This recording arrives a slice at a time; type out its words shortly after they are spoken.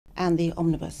and the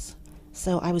omnibus.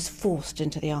 So I was forced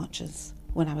into the Archers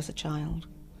when I was a child.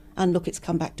 And look, it's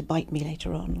come back to bite me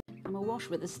later on. I'm awash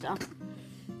with this stuff.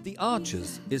 The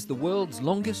Archers is the world's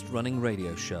longest-running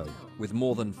radio show, with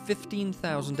more than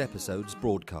 15,000 episodes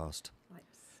broadcast.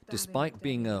 Despite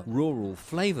being a rural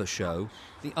flavour show,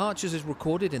 The Archers is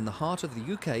recorded in the heart of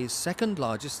the UK's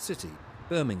second-largest city,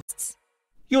 Birmingham.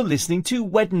 You're listening to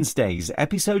Wednesday's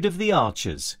episode of The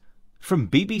Archers from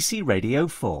BBC Radio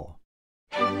 4.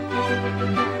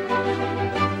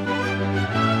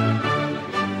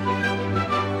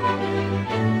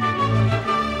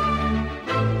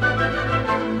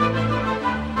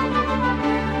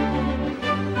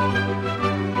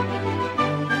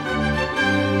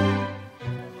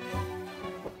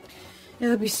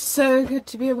 It'll be so good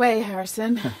to be away,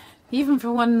 Harrison. Even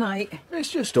for one night. It's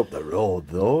just up the road,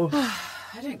 though.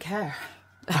 I don't care.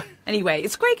 Anyway,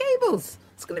 it's Grey Gables.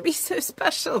 It's going to be so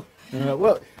special.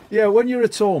 Well, yeah, when you're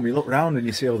at home, you look round and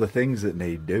you see all the things that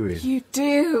need doing. You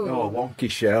do. Oh, a wonky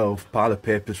shelf, pile of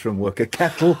papers from work, a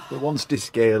kettle that wants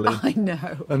descaling. I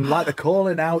know. And like they're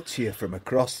calling out to you from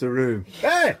across the room.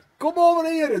 Hey, come over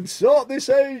here and sort this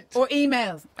out. Or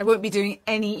emails. I won't be doing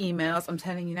any emails, I'm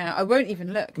telling you now. I won't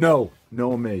even look. No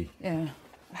me. Yeah.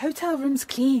 The hotel room's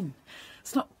clean.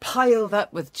 It's not piled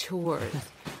up with chores.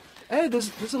 Hey,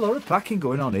 there's a lot of packing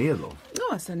going on here, love.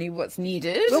 No, it's only what's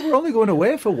needed. Well, we're only going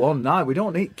away for one night. We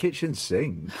don't need kitchen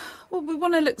sink. Well, we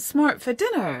want to look smart for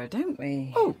dinner, don't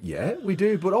we? Oh, yeah, we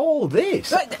do. But all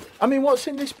this... I mean, what's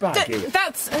in this bag here?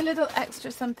 That's a little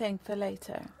extra something for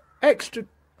later. Extra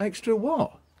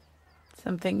what?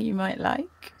 Something you might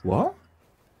like. What?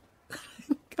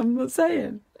 I'm not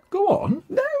saying. Go on.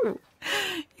 No,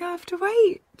 you have to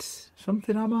wait.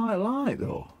 Something I might like,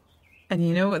 though. And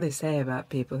you know what they say about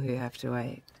people who have to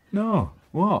wait? No,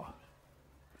 what?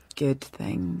 Good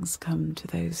things come to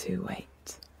those who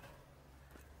wait.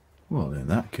 Well, in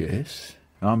that case,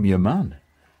 I'm your man,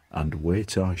 and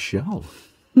wait I shall.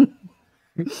 You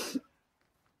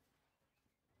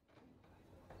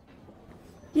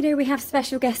know, we have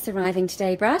special guests arriving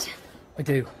today, Brad. I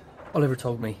do. Oliver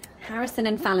told me. Harrison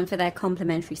and Fallon for their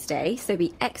complimentary stay, so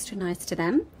be extra nice to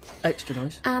them. Extra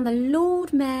nice? And the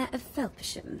Lord Mayor of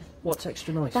Felpersham. What's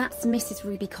extra nice? That's Mrs.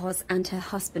 Ruby Cos and her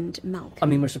husband, Malcolm. I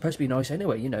mean, we're supposed to be nice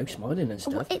anyway, you know, smiling and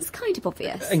stuff. Well, it's kind of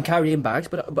obvious. And carrying bags,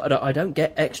 but I don't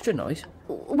get extra nice.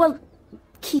 Well,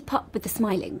 keep up with the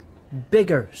smiling.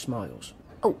 Bigger smiles.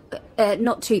 Oh,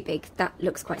 not too big. That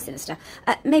looks quite sinister.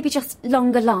 Maybe just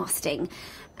longer lasting.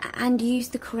 And use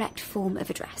the correct form of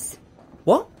address.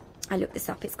 What? I looked this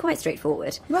up. It's quite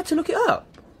straightforward. You had to look it up?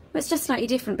 Well, it's just slightly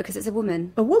different because it's a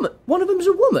woman. A woman? One of them's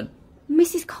a woman?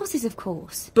 Mrs. Cos's, of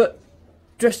course. But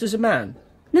dressed as a man?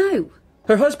 No.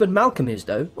 Her husband Malcolm is,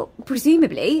 though. Well,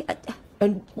 presumably.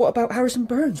 And what about Harrison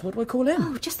Burns? What do I call him?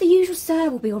 Oh, just the usual sir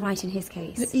will be all right in his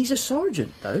case. He's a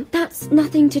sergeant, though. That's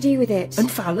nothing to do with it.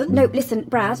 And Fallon? No, listen,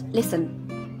 Brad,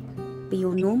 listen. Be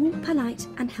your normal, polite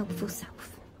and helpful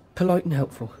self. Polite and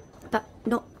helpful. But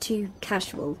not too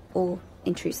casual or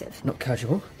intrusive. Not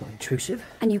casual, not intrusive.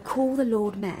 And you call the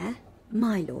Lord Mayor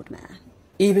my Lord Mayor.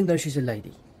 Even though she's a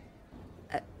lady?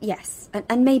 Yes,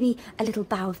 and maybe a little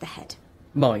bow of the head.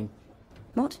 Mine.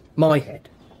 What? My head.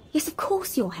 Yes, of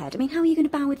course your head. I mean, how are you going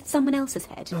to bow with someone else's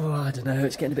head? Oh, I don't know.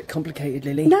 It's getting a bit complicated,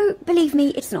 Lily. No, believe me,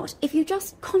 it's not. If you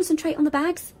just concentrate on the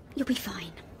bags, you'll be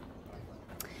fine.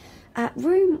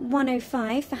 Room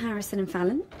 105 for Harrison and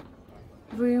Fallon.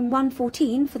 Room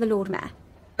 114 for the Lord Mayor.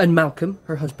 And Malcolm,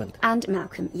 her husband. And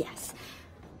Malcolm, yes.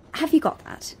 Have you got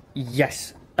that?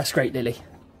 Yes. That's great, Lily.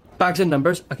 Bags and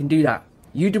numbers, I can do that.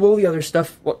 You do all the other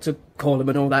stuff, what to call them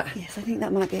and all that. Yes, I think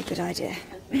that might be a good idea.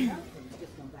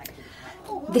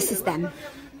 This is them.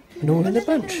 And all in a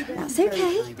bunch. That's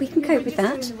okay. We can cope with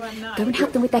that. Go and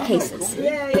help them with their cases.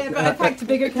 Yeah, but I packed a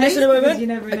bigger case. Listen a moment. You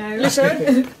never know.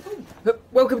 Listen.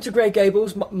 Welcome to Grey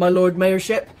Gables, my Lord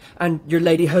Mayorship, and your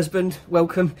lady husband.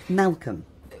 Welcome. Malcolm.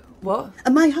 What?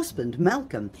 My husband,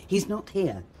 Malcolm. He's not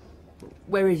here.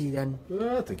 Where is he then?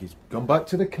 I think he's gone back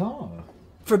to the car.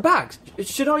 For bags?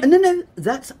 Should I? No,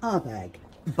 that's our bag.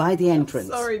 By the entrance.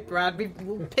 Sorry, Brad, we've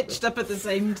all pitched up at the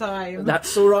same time.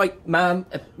 That's all right, ma'am,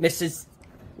 Mrs.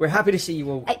 We're happy to see you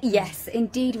all. Yes,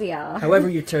 indeed we are. However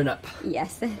you turn up.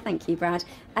 Yes, thank you, Brad.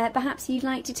 Perhaps you'd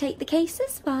like to take the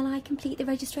cases while I complete the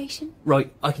registration?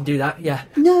 Right, I can do that, yeah.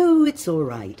 No, it's all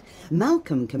right.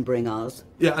 Malcolm can bring ours.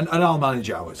 Yeah, and I'll manage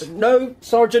ours. No,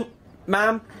 Sergeant,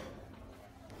 ma'am.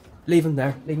 Leave him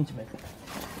there. Leave him to me.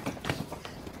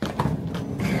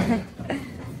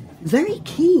 Very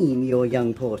keen, your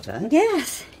young porter.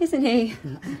 Yes, isn't he?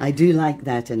 I do like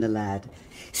that in a lad.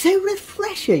 So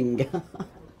refreshing.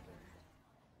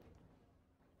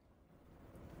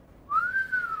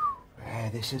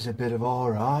 this is a bit of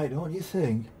all right, don't you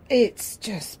think? It's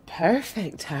just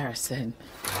perfect, Harrison.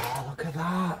 Oh, look at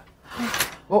that.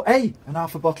 Oh, hey, and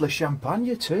half a bottle of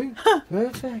champagne too.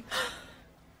 Perfect.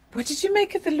 What did you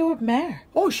make of the Lord Mayor?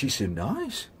 Oh, she seemed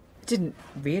nice. Didn't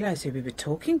realise who we were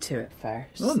talking to at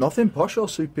first. No, nothing posh or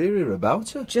superior about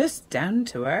her. Just down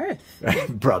to earth.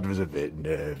 Brad was a bit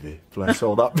nervy. Bless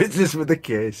all that business with the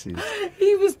cases.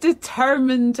 He was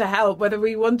determined to help whether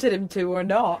we wanted him to or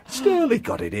not. Still, he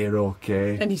got it here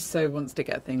okay. And he so wants to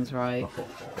get things right.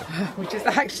 Which is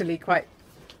actually quite...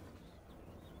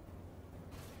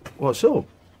 What's up?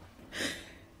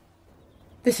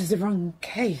 This is the wrong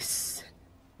case.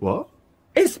 What?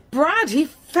 It's Brad. He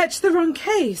fetched the wrong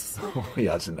case. Oh, he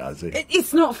hasn't, has he?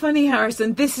 It's not funny,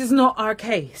 Harrison. This is not our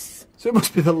case. So it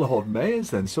must be the Lord Mayor's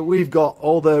then. So we've got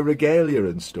all the regalia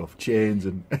and stuff, chains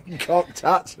and cocked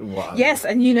hats and what. Yes,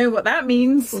 and you know what that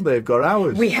means. Well, they've got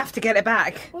ours. We have to get it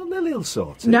back. Well, Lily'll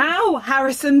sort it. Now,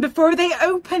 Harrison, before they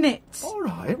open it. All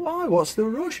right, why? What's the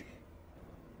rush?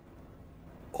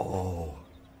 Oh,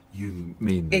 you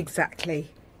mean...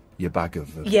 Exactly. Your bag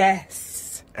of...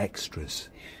 Yes. Extras.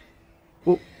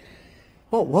 Well,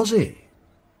 what was it?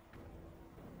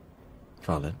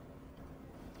 Fallon?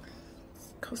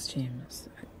 Costumes.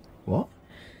 What?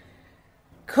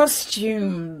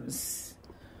 Costumes.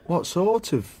 What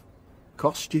sort of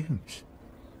costumes?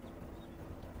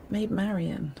 Maid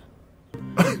Marian.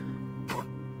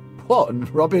 What, and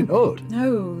Robin Hood?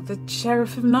 No, the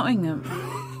Sheriff of Nottingham.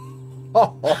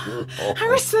 Oh.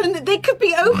 Harrison, they could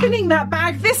be opening that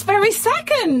bag this very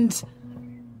second.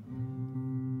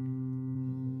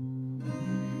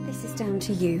 This is down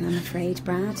to you, I'm afraid,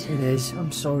 Brad. It is.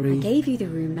 I'm sorry. I gave you the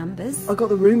room numbers. I got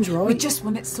the rooms right. We just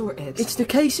want it sorted. It's the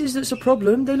cases that's a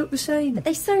problem. They look the same. But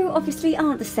they so obviously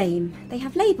aren't the same. They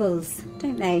have labels,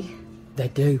 don't they? They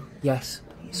do, yes.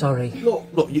 Sorry.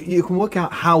 Look, you can work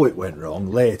out how it went wrong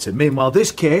later. Meanwhile,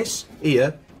 this case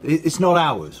here, it's not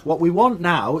ours. What we want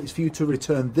now is for you to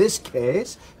return this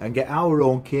case and get our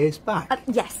own case back.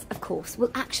 Yes, of course.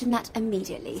 We'll action that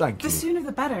immediately. Thank you. The sooner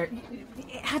the better.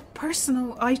 It had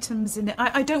personal items in it.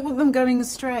 I don't want them going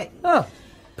astray. Ah,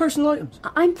 personal items.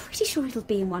 I'm pretty sure it'll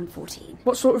be in 114.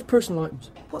 What sort of personal items?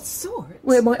 What sort?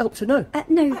 Well, it might help to know.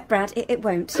 No, Brad, it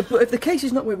won't. But if the case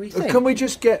is not where we think... Can we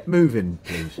just get moving,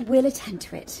 please? We'll attend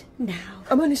to it now.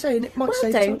 I'm only saying it might Well,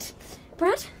 save don't. time.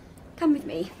 Brad, come with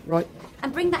me. Right.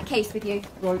 And bring that case with you.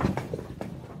 Right.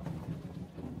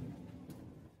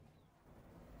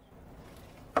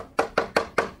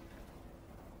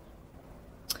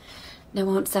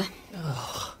 No answer.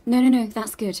 No,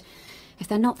 that's good. If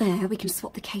they're not there, we can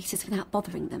swap the cases without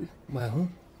bothering them. Well,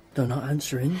 they're not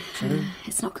answering, so...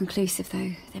 It's not conclusive,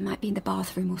 though. They might be in the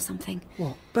bathroom or something.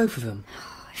 What, both of them?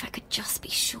 If I could just be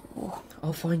sure.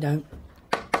 I'll find out.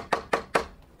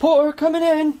 Porter, coming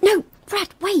in! No, Brad,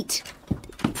 wait!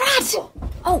 Brad!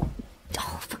 Oh,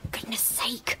 for goodness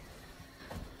sake.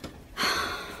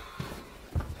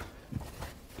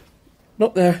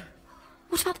 Not there.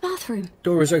 What about the bathroom?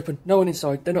 Door is open. No one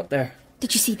inside. They're not there.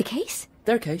 Did you see the case?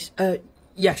 Their case?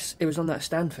 Yes. It was on that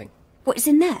stand thing. What is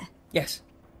in there? Yes.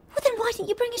 Well, then why didn't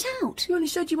you bring it out? You only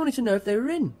said you wanted to know if they were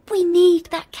in. We need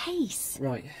that case.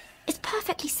 Right. It's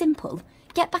perfectly simple.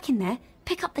 Get back in there,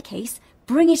 pick up the case,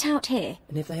 bring it out here.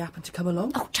 And if they happen to come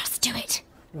along? Oh, just do it.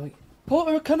 Right.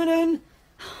 Porter, coming in!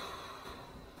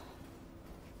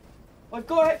 I've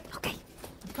got it! Okay.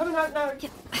 Coming out now!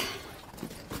 Yep.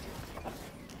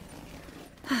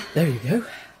 There you go.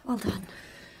 Well done.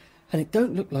 And it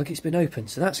don't look like it's been opened,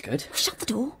 so that's good. Shut the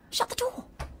door. Shut the door.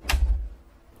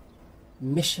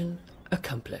 Mission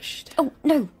accomplished. Oh,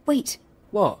 no, wait.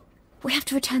 What? We have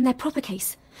to return their proper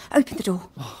case. Open the door.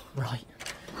 Oh, right.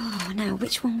 Oh, now,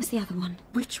 which one was the other one?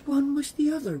 Which one was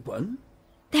the other one?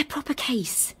 Their proper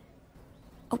case.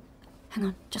 Oh, hang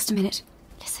on, just a minute.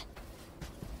 Listen.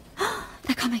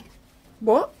 They're coming.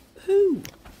 What? Who?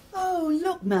 Oh,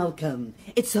 look, Malcolm.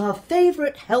 It's our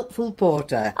favourite helpful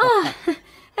porter. Ah,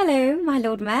 hello, my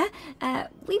Lord Mayor.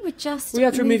 We were just... We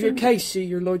had to remove your moving- case, see,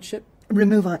 your lordship.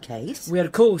 Remove our case? We had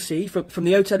a call, see, from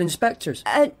the hotel inspectors.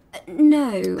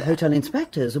 No. Hotel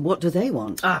inspectors, what do they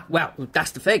want? Ah, well,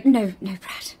 that's the thing. No,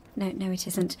 Brad. No, it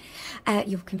isn't.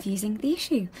 You're confusing the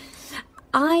issue.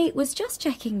 I was just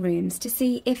checking rooms to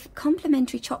see if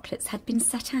complimentary chocolates had been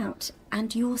set out,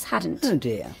 and yours hadn't. Oh,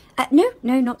 dear. No,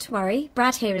 not to worry.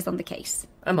 Brad here is on the case.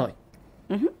 Am I?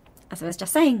 Mm-hmm. As I was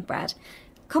just saying, Brad.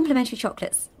 Complimentary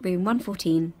chocolates, room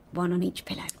 114, one on each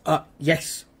pillow.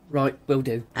 Yes. Right, will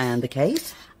do. And the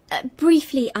case?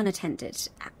 Briefly unattended.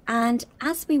 And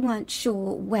as we weren't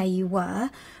sure where you were,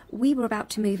 we were about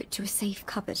to move it to a safe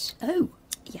cupboard. Oh.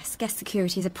 Yes, guest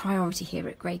security is a priority here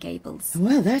at Grey Gables.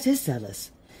 Well, that is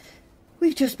zealous.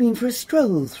 We've just been for a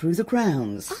stroll through the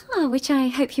grounds. Ah, which I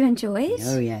hope you enjoyed.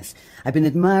 Oh, yes. I've been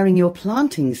admiring your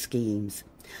planting schemes.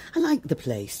 I like the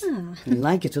place. Ah. I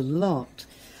like it a lot.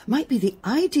 Might be the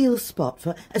ideal spot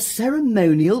for a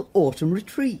ceremonial autumn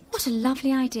retreat. What a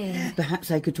lovely idea. Perhaps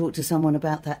I could talk to someone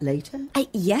about that later?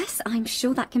 Yes, I'm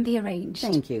sure that can be arranged.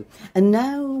 Thank you. And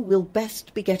now we'll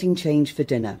best be getting changed for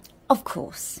dinner. Of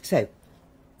course. So,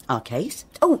 our case?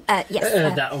 Oh,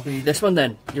 yes. That'll be this one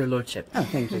then, your lordship. Oh,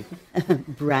 thank you.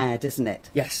 Brad, isn't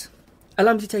it? Yes.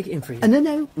 Allow me to take it in for you.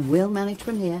 No, we'll manage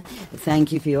from here.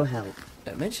 Thank you for your help.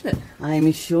 Don't mention it.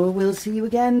 I'm sure we'll see you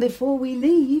again before we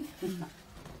leave.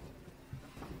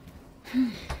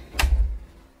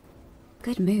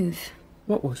 Good move.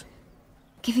 What was?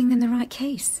 Giving them the right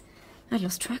case. I'd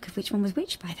lost track of which one was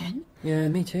which by then. Yeah,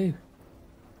 me too.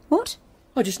 What?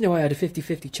 I just knew I had a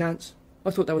 50-50 chance. I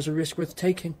thought that was a risk worth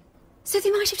taking. So they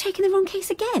might have taken the wrong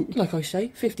case again? Like I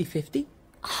say, 50-50.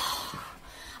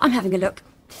 I'm having a look.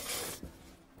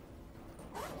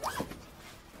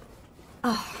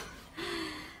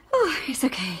 Oh, it's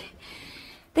okay.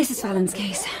 This is Fallon's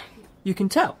case. You can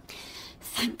tell.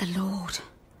 Thank the Lord.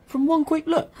 From one quick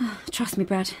look. Trust me,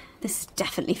 Brad. This is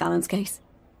definitely Fallon's case.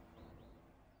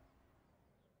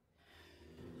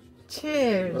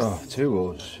 Cheers. Oh, to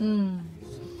us.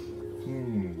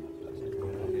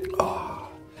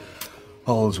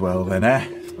 All's well then, eh?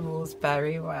 All's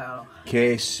very well.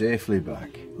 Case safely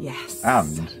back. Yes.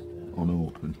 And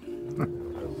unopened.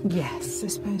 Yes, I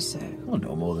suppose so. Well,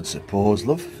 no more than suppose,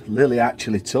 love. Lily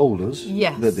actually told us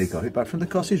Yes. that they got it back from the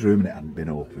Coss's room and it hadn't been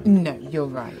opened. No, you're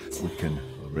right. We can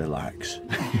relax.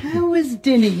 How was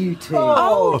dinner, you two?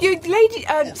 Oh, you lady...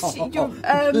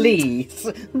 Please.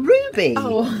 Ruby.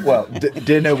 Oh. Well,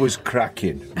 dinner was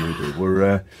cracking, Ruby.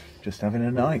 We're just having a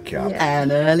nightcap.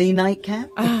 An early nightcap?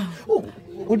 Oh,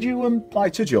 would you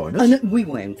like to join us? Oh, no, we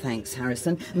won't, thanks,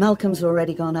 Harrison. Malcolm's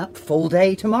already gone up. Full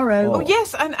day tomorrow. Oh,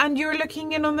 yes, and you're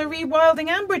looking in on the rewilding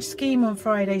Ambridge scheme on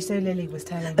Friday, so Lily was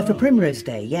telling me. For Primrose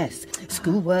Day, yes.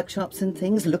 School workshops and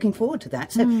things. Looking forward to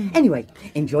that. So, anyway,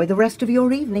 enjoy the rest of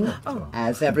your evening.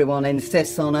 As everyone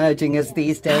insists on urging us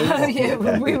these days. Oh, yeah,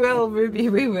 we will, Ruby,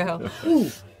 we will. Ooh.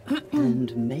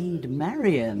 And Maid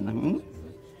Marian.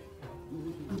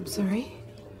 I'm sorry?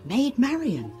 Maid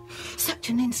Marian. Such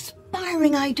an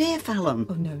inspiring idea, Fallon.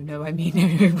 Oh, no, I mean,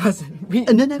 it wasn't. We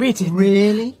didn't.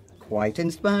 Really? Quite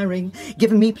inspiring.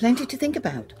 Given me plenty to think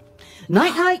about.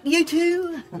 Night-night, you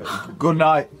two. Good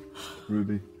night,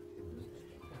 Ruby.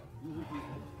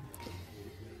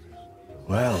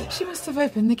 Well, She must have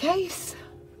opened the case.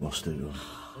 must have done.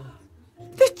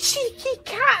 The cheeky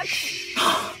cat!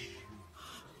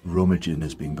 Rummaging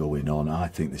has been going on. I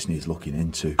think this needs looking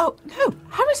into. Oh, no,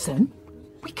 Harrison,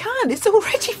 we can't. It's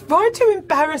already far too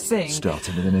embarrassing.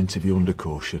 Starting with an interview under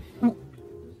caution.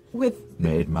 With...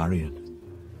 Maid Marian.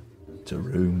 To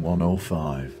room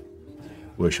 105,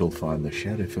 where she'll find the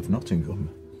Sheriff of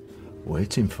Nottingham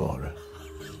waiting for her.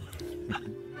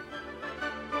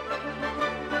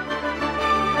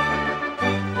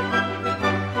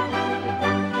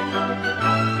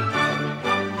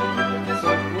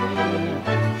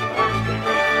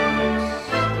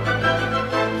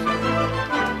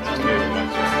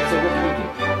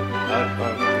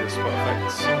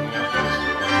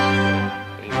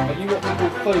 Have you got people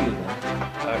phoning them?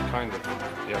 Kind of,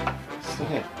 yeah.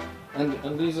 Okay.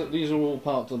 And these are all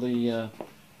part of the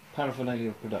paraphernalia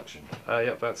of production?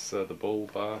 Yep, that's the bull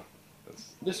bar.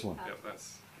 That's, This one? yep,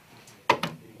 that's... I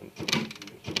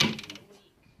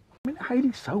mean,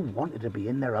 Hayley so wanted to be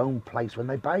in their own place when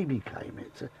their baby came.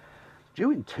 It's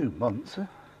due in 2 months.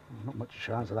 Not much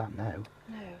chance of that now.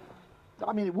 No.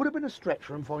 I mean, it would have been a stretch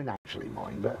for them financially,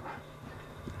 mind, but...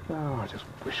 Oh, I just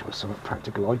wish there was something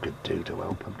practical I could do to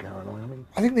help them, Caroline. I mean,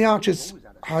 I think The Archers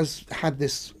has had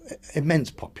this immense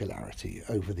popularity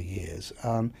over the years,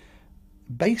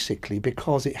 basically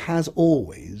because it has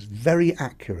always very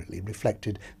accurately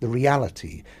reflected the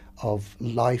reality of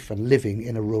life and living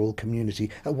in a rural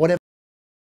community, at whatever